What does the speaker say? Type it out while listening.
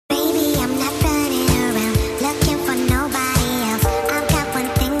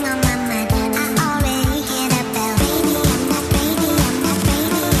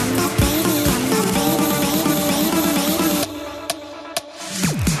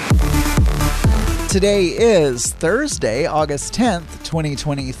Today is Thursday, August 10th,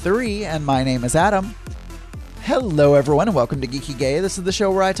 2023, and my name is Adam. Hello, everyone, and welcome to Geeky Gay. This is the show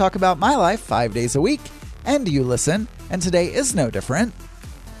where I talk about my life 5 days a week, and you listen, and today is no different.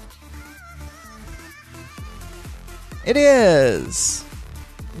 It is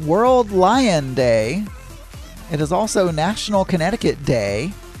World Lion Day. It is also National Connecticut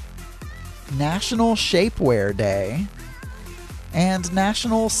Day, National Shapewear Day, and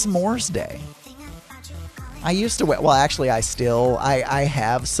National S'mores Day. I used to wear, well, actually, I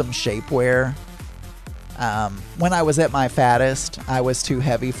have some shapewear. When I was at my fattest, I was too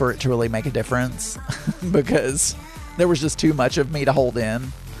heavy for it to really make a difference because there was just too much of me to hold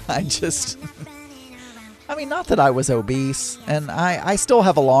in. Not that I was obese, and I still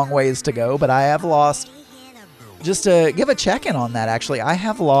have a long ways to go, but I have lost, just to give a check-in on that, actually, I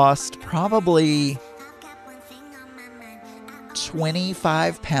have lost probably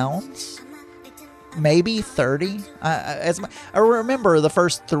 25 pounds. Maybe 30. I remember the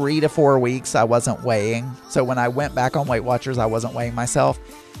first 3 to 4 weeks I wasn't weighing. So when I went back on Weight Watchers, I wasn't weighing myself.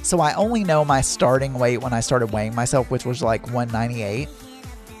 So I only know my starting weight when I started weighing myself, which was like 198.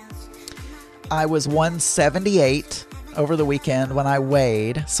 I was 178 over the weekend when I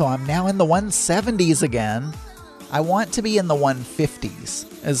weighed. So I'm now in the 170s again. I want to be in the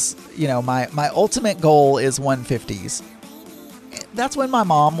 150s. As you know, my ultimate goal is 150s. That's when my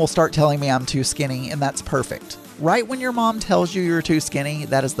mom will start telling me I'm too skinny, and that's perfect. Right when your mom tells you you're too skinny,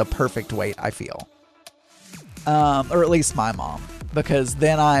 that is the perfect weight, I feel. Or at least my mom, because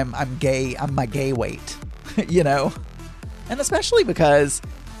then I'm gay. I'm my gay weight, you know? And especially because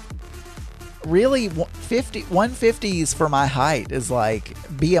really 150s for my height is like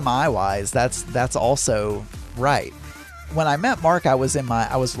BMI wise, that's also right. When I met Mark, I was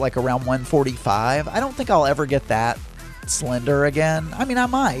like around 145. I don't think I'll ever get that slender again. I mean, I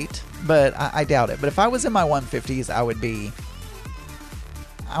might, but I doubt it. But if I was in my 150s, I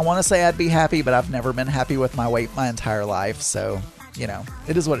want to say I'd be happy, but I've never been happy with my weight my entire life. So, you know,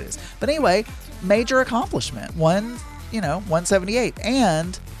 it is what it is. But anyway, major accomplishment. 178.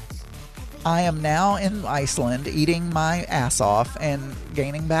 And I am now in Iceland eating my ass off and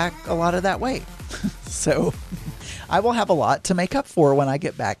gaining back a lot of that weight. So I will have a lot to make up for when I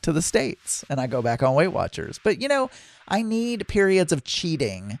get back to the States and I go back on Weight Watchers. But, you know, I need periods of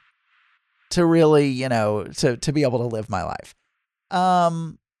cheating to really, you know, to be able to live my life.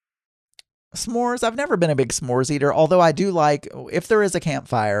 S'mores, I've never been a big s'mores eater, although I do like, if there is a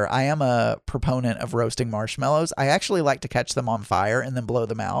campfire, I am a proponent of roasting marshmallows. I actually like to catch them on fire and then blow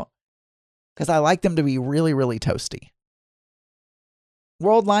them out because I like them to be really, really toasty.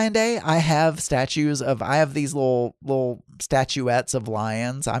 World Lion Day, I have these little statuettes of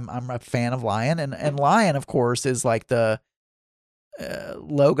lions. I'm a fan of lion, and lion, of course, is like the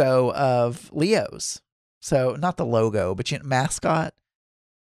logo of Leo's. So not the logo, but mascot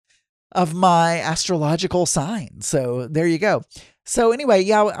of my astrological sign. So there you go. So anyway,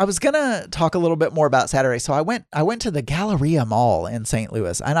 yeah, I was gonna talk a little bit more about Saturday. So I went to the Galleria Mall in St.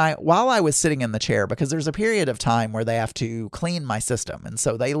 Louis, and while I was sitting in the chair, because there's a period of time where they have to clean my system, and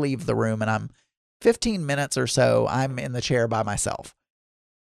so they leave the room, and I'm 15 minutes or so, I'm in the chair by myself.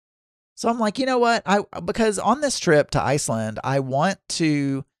 So I'm like, you know what? Because on this trip to Iceland,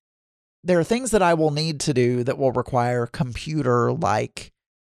 there are things that I will need to do that will require computer-like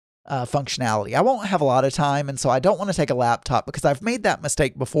functionality. I won't have a lot of time, and so I don't want to take a laptop because I've made that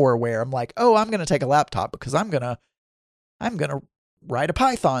mistake before where I'm like, oh, I'm going to take a laptop because I'm going to write a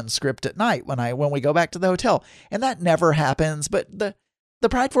Python script at night when we go back to the hotel. And that never happens. But the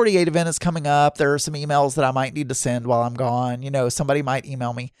Pride 48 event is coming up. There are some emails that I might need to send while I'm gone. You know, somebody might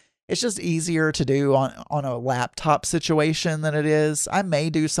email me. It's just easier to do on a laptop situation than it is. I may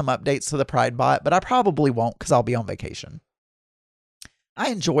do some updates to the Pride bot, but I probably won't because I'll be on vacation. I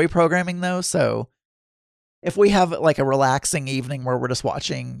enjoy programming though, so if we have like a relaxing evening where we're just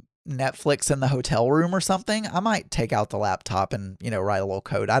watching Netflix in the hotel room or something, I might take out the laptop and, you know, write a little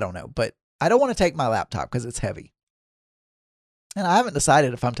code. I don't know, but I don't want to take my laptop because it's heavy. And I haven't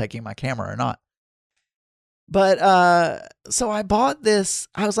decided if I'm taking my camera or not. But so I bought this.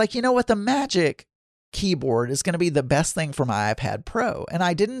 I was like, you know what? The Magic keyboard is going to be the best thing for my iPad Pro. And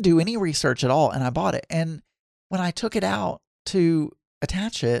I didn't do any research at all, and I bought it. And when I took it out to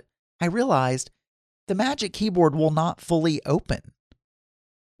attach it, I realized the Magic Keyboard will not fully open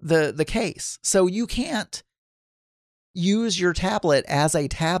the case. So you can't use your tablet as a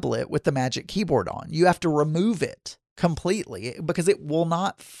tablet with the Magic Keyboard on. You have to remove it completely because it will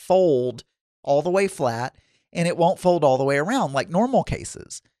not fold all the way flat and it won't fold all the way around like normal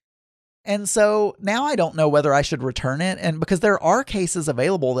cases. And so now I don't know whether I should return it. And because there are cases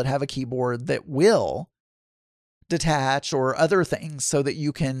available that have a keyboard that will detach or other things so that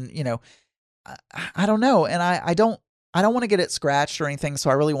you can, I don't know. And I don't want to get it scratched or anything. So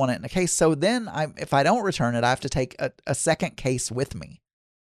I really want it in a case. So then if I don't return it, I have to take a second case with me.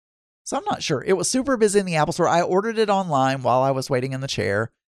 So I'm not sure. It was super busy in the Apple Store. I ordered it online while I was waiting in the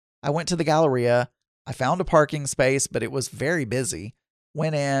chair. I went to the Galleria. I found a parking space, but it was very busy.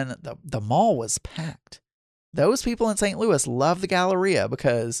 Went in, the mall was packed. Those people in St. Louis love the Galleria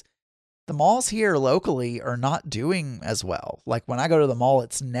because the malls here locally are not doing as well. Like when I go to the mall,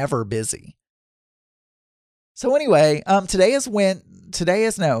 it's never busy. So anyway, today is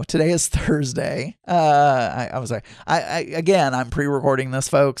Thursday. I'm sorry. I'm pre-recording this,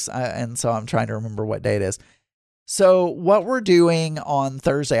 folks. And so I'm trying to remember what day it is. So what we're doing on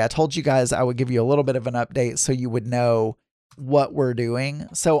Thursday, I told you guys I would give you a little bit of an update so you would know what we're doing.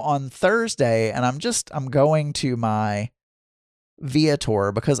 So on Thursday, and I'm going to my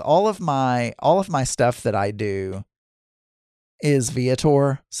Viator because all of my stuff that I do is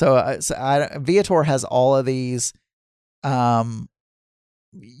Viator. So Viator has all of these. You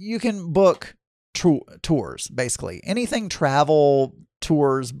can book tours, basically anything, travel,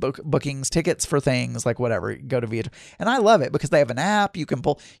 tours, bookings, tickets for things, like whatever. Go to Viator. And I love it because they have an app you can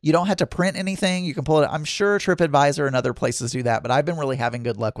pull. You don't have to print anything. You can pull it. I'm sure TripAdvisor and other places do that, but I've been really having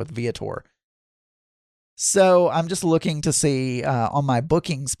good luck with Viator. So I'm just looking to see on my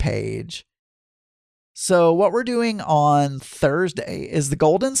bookings page. So what we're doing on Thursday is the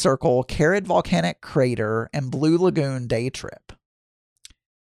Golden Circle, Carrad Volcanic Crater, and Blue Lagoon day trip.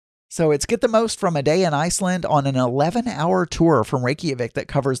 So it's get the most from a day in Iceland on an 11-hour tour from Reykjavik that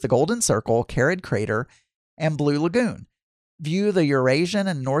covers the Golden Circle, Carrad Crater, and Blue Lagoon. View the Eurasian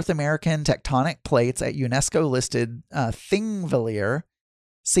and North American tectonic plates at UNESCO-listed Thingvellir.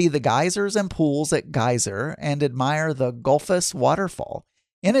 See the geysers and pools at Geyser and admire the Gullfoss waterfall.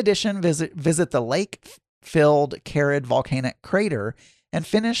 In addition, visit the lake-filled Carrad Volcanic Crater and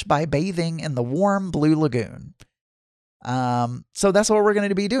finish by bathing in the warm Blue Lagoon. So that's what we're going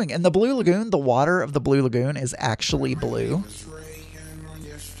to be doing. And the Blue Lagoon, the water of the Blue Lagoon is actually blue.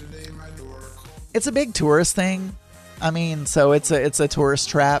 It's a big tourist thing. I mean, so it's a tourist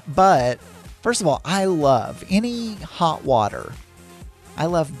trap, but first of all, I love any hot water. I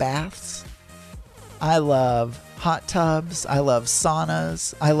love baths. I love hot tubs. I love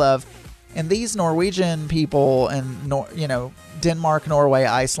saunas. And these Norwegian people and, Denmark, Norway,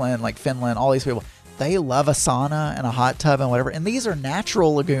 Iceland, like Finland, all these people, they love a sauna and a hot tub and whatever. And these are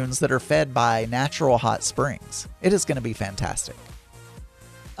natural lagoons that are fed by natural hot springs. It is going to be fantastic.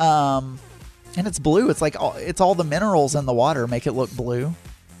 And it's blue. It's like it's all the minerals in the water make it look blue.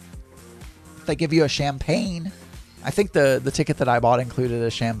 They give you a champagne. I think the ticket that I bought included a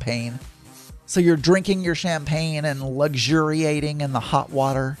champagne. So you're drinking your champagne and luxuriating in the hot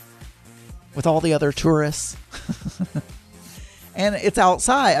water with all the other tourists. And it's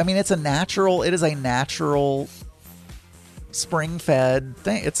outside. I mean, it is a natural spring-fed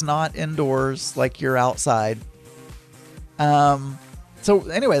thing. It's not indoors like you're outside. So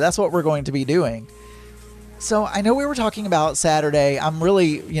anyway, that's what we're going to be doing. So I know we were talking about Saturday. I'm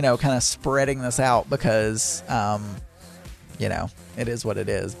really, kind of spreading this out because, it is what it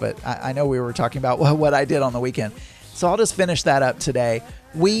is. But I know we were talking about what I did on the weekend. So I'll just finish that up today.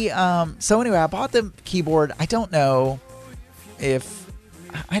 So anyway, I bought the keyboard. I don't know if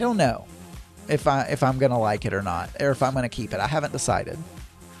I'm going to like it or not, or if I'm going to keep it. I haven't decided.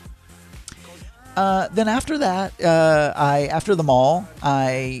 Then after that, after the mall,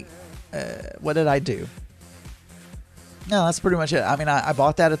 what did I do? No, that's pretty much it. I mean, I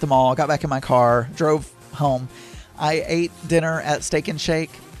bought that at the mall, got back in my car, drove home. I ate dinner at Steak and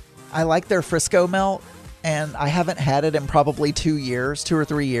Shake. I like their Frisco melt, and I haven't had it in probably 2 or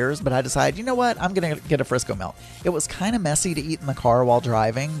 3 years, but I decided, you know what? I'm going to get a Frisco melt. It was kind of messy to eat in the car while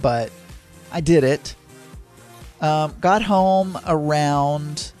driving, but I did it. Got home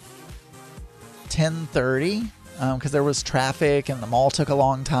around 10:30 because there was traffic and the mall took a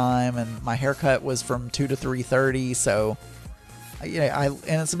long time, and my haircut was from 2 to 3:30. So,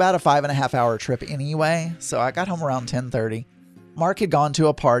 and it's about a 5.5 hour trip anyway. So I got home around 10:30. Mark had gone to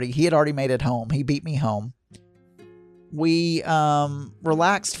a party. He had already made it home. He beat me home. We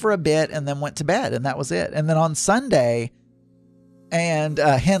relaxed for a bit and then went to bed, and that was it. And then on Sunday, and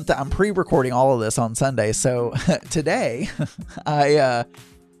hint that I'm pre-recording all of this on Sunday. So today I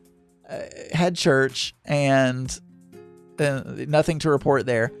had church and nothing to report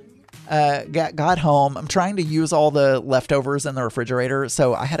there. got home. I'm trying to use all the leftovers in the refrigerator.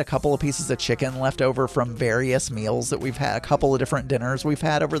 So I had a couple of pieces of chicken left over from various meals that we've had, a couple of different dinners we've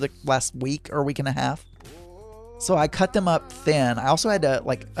had over the last week or week and a half. So I cut them up thin. I also had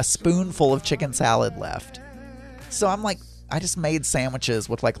a spoonful of chicken salad left. So I just made sandwiches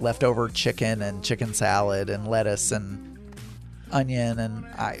with leftover chicken and chicken salad and lettuce and onion and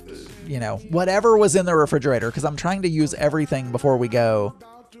whatever was in the refrigerator, because I'm trying to use everything before we go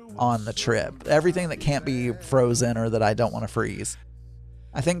on the trip. Everything that can't be frozen or that I don't want to freeze.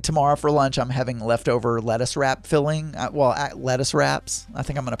 I think tomorrow for lunch I'm having leftover lettuce wrap filling. Lettuce wraps. I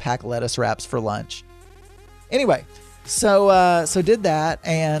think I'm going to pack lettuce wraps for lunch. Anyway, so did that,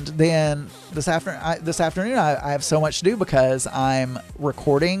 and then this afternoon I have so much to do because I'm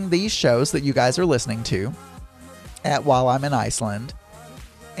recording these shows that you guys are listening to while I'm in Iceland,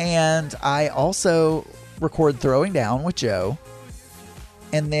 and I also record Throwing Down with Joe,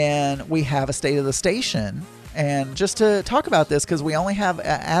 and then we have a State of the Station. And just to talk about this, because we only have,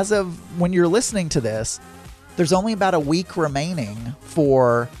 as of when you're listening to this, there's only about a week remaining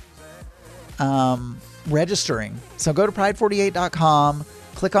for registering. So go to pride48.com,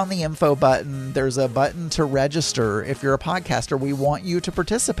 click on the info button. There's a button to register. If you're a podcaster, we want you to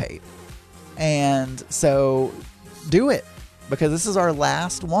participate. And so do it, because this is our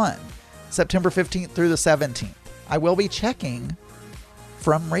last one, September 15th through the 17th. I will be checking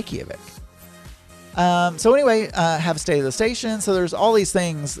from Reykjavik. So anyway, have a State of the Station. So there's all these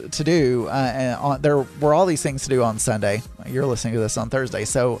things to do. There were all these things to do on Sunday. You're listening to this on Thursday.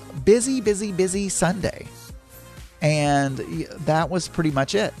 So busy Sunday. And that was pretty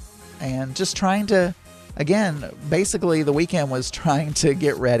much it. And just trying to, again, basically the weekend was trying to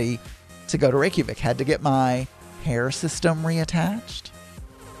get ready to go to Reykjavik. Had to get my hair system reattached.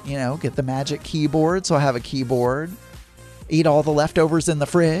 Get the magic keyboard. So I have a keyboard. Eat all the leftovers in the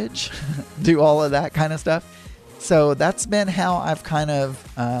fridge, do all of that kind of stuff. So that's been how I've kind of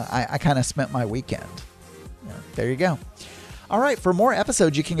spent my weekend. There you go. All right, for more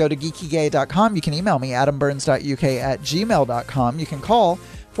episodes, you can go to geekygay.com. You can email me, adamburns.uk@gmail.com. You can call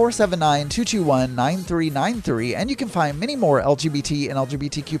 479-221-9393, and you can find many more LGBT and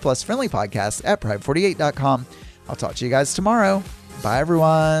LGBTQ plus friendly podcasts at pride48.com. I'll talk to you guys tomorrow. Bye,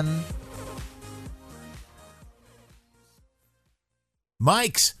 everyone.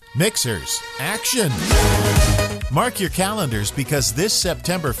 Mics, mixers, action! Mark your calendars, because this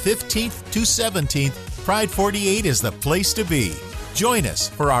September 15th to 17th, Pride 48 is the place to be. Join us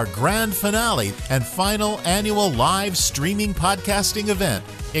for our grand finale and final annual live streaming podcasting event.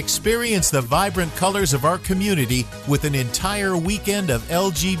 Experience the vibrant colors of our community with an entire weekend of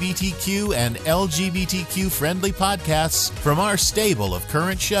LGBTQ and LGBTQ-friendly podcasts from our stable of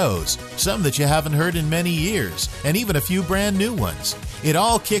current shows, some that you haven't heard in many years, and even a few brand new ones. It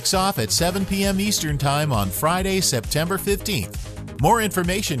all kicks off at 7 p.m. Eastern Time on Friday, September 15th. More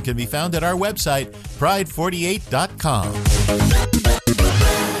information can be found at our website, pride48.com.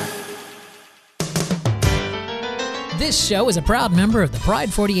 This show is a proud member of the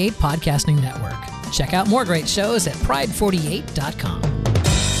Pride 48 Podcasting Network. Check out more great shows at pride48.com.